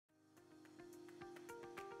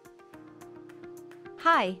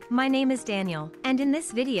Hi, my name is Daniel, and in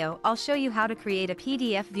this video I'll show you how to create a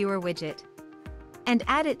PDF viewer widget and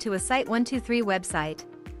add it to a Site123 website.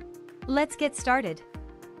 Let's get started.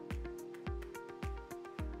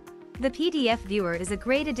 The PDF viewer is a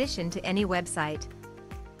great addition to any website.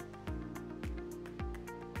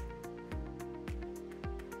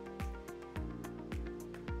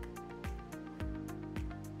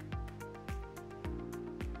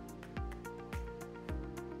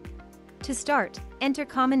 To start, enter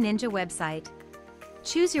Common Ninja website.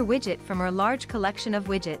 Choose your widget from our large collection of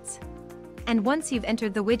widgets. And once you've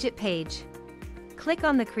entered the widget page, click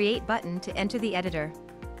on the Create button to enter the editor.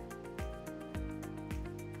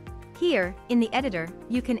 Here, in the editor,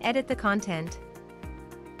 you can edit the content.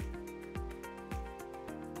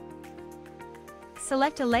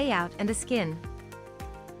 Select a layout and a skin.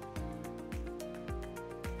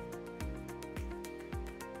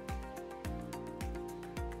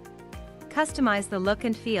 Customize the look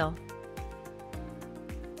and feel.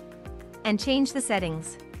 And change the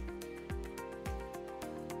settings.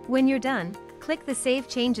 When you're done, click the Save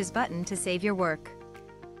Changes button to save your work.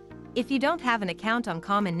 If you don't have an account on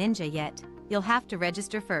Common Ninja yet, you'll have to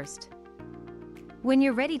register first. When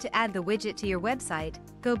you're ready to add the widget to your website,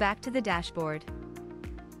 go back to the dashboard.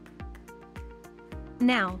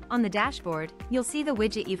 Now, on the dashboard, you'll see the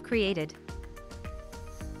widget you've created.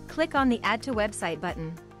 Click on the Add to Website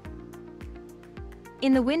button.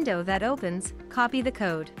 In the window that opens, copy the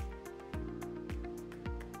code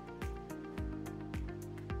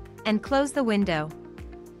and close the window.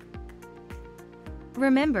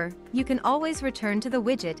 Remember, you can always return to the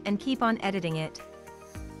widget and keep on editing it.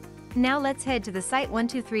 Now let's head to the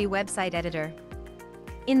Site123 website editor.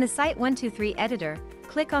 In the Site123 editor,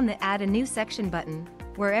 click on the Add a New Section button,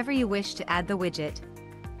 wherever you wish to add the widget.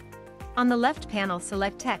 On the left panel,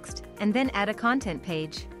 select Text, and then add a content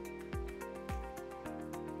page.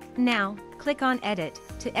 Now, click on Edit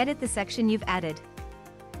to edit the section you've added.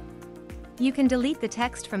 You can delete the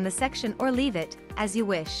text from the section or leave it, as you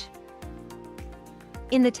wish.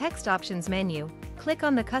 In the Text Options menu, click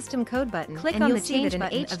on the Custom Code button and you'll see that an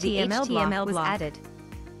HTML block was added.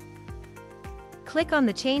 Click on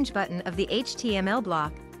the Change button of the HTML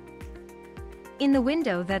block. In the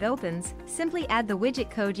window that opens, simply add the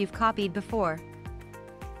widget code you've copied before.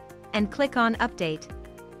 And click on Update.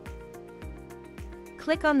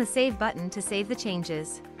 Click on the Save button to save the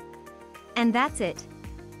changes. And that's it.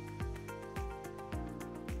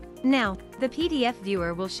 Now, the PDF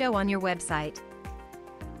viewer will show on your website.